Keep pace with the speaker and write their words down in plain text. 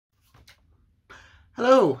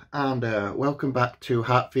Hello and welcome back to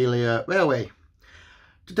LNER Railway.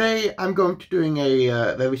 Today I'm going to be doing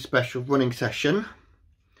a very special running session.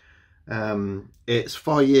 It's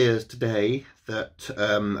 4 years today that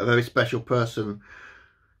a very special person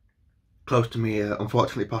close to me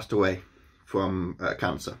unfortunately passed away from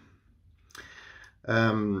cancer.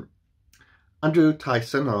 Andrew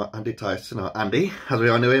Tyson, or Andy Tyson, or Andy as we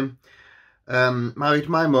all knew him, married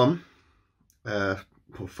my mum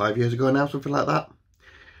 5 years ago now, something like that.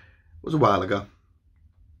 It was a while ago,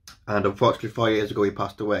 and unfortunately 4 years ago he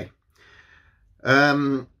passed away.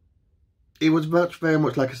 He was very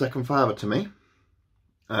much like a second father to me.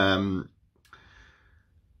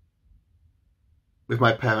 With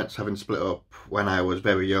my parents having split up when I was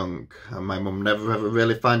very young, and my mum never ever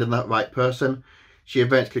really finding that right person, she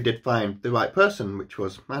eventually did find the right person, which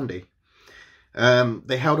was Andy.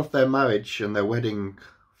 They held off their marriage and their wedding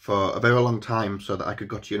for a very long time so that I could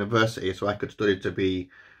go to university, so I could study to be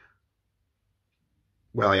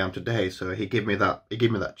where I am today. So he gave me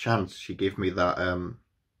that chance. He gave me that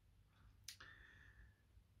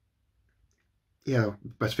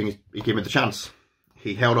best thing is he gave me the chance.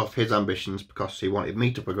 He held off his ambitions because he wanted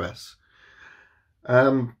me to progress.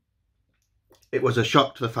 It was a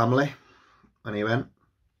shock to the family when he went.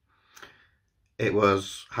 It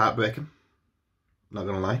was heartbreaking, not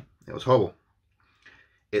gonna lie. It was horrible.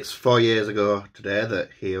 It's 4 years ago today that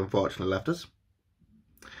he unfortunately left us.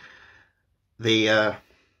 The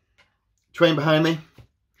train behind me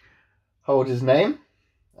holds his name,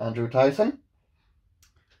 Andrew Tyson.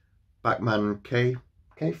 Bachmann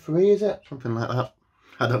K3, is it? Something like that.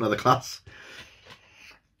 I don't know the class.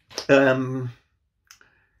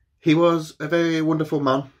 He was a very wonderful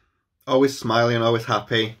man, always smiling, always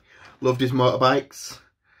happy, loved his motorbikes,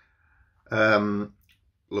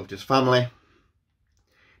 loved his family,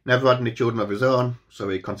 never had any children of his own, so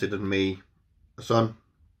he considered me a son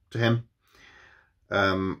to him.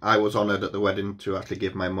 I was honoured at the wedding to actually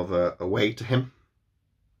give my mother away to him.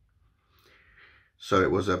 So it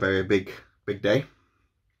was a very big day.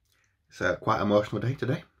 It's a quite emotional day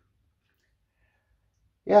today.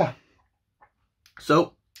 Yeah.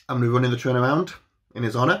 So I'm going to be running the train around in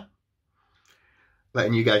his honour,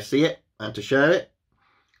 letting you guys see it and to share it.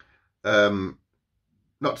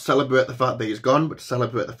 Not to celebrate the fact that he's gone, but to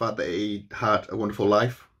celebrate the fact that he had a wonderful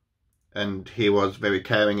life and he was very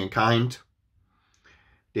caring and kind.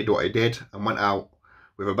 Did what he did and went out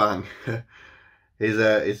with a bang.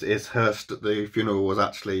 His hearse at the funeral was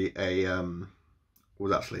actually on a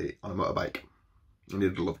motorbike, and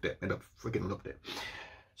he'd loved it. He'd have freaking loved it.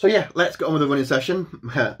 So yeah, let's get on with the running session.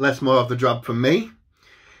 Less more of the drab from me.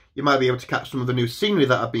 You might be able to catch some of the new scenery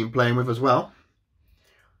that I've been playing with as well.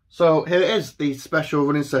 So here it is, the special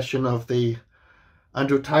running session of the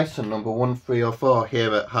Andrew Tyson number 1304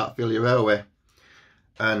 here at LNER Railway.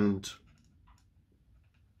 And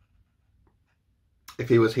if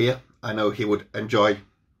he was here, I know he would enjoy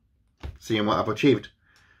seeing what I've achieved.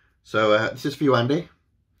 So this is for you, Andy,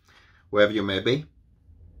 wherever you may be.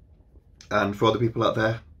 And for all the people out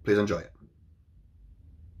there, please enjoy it.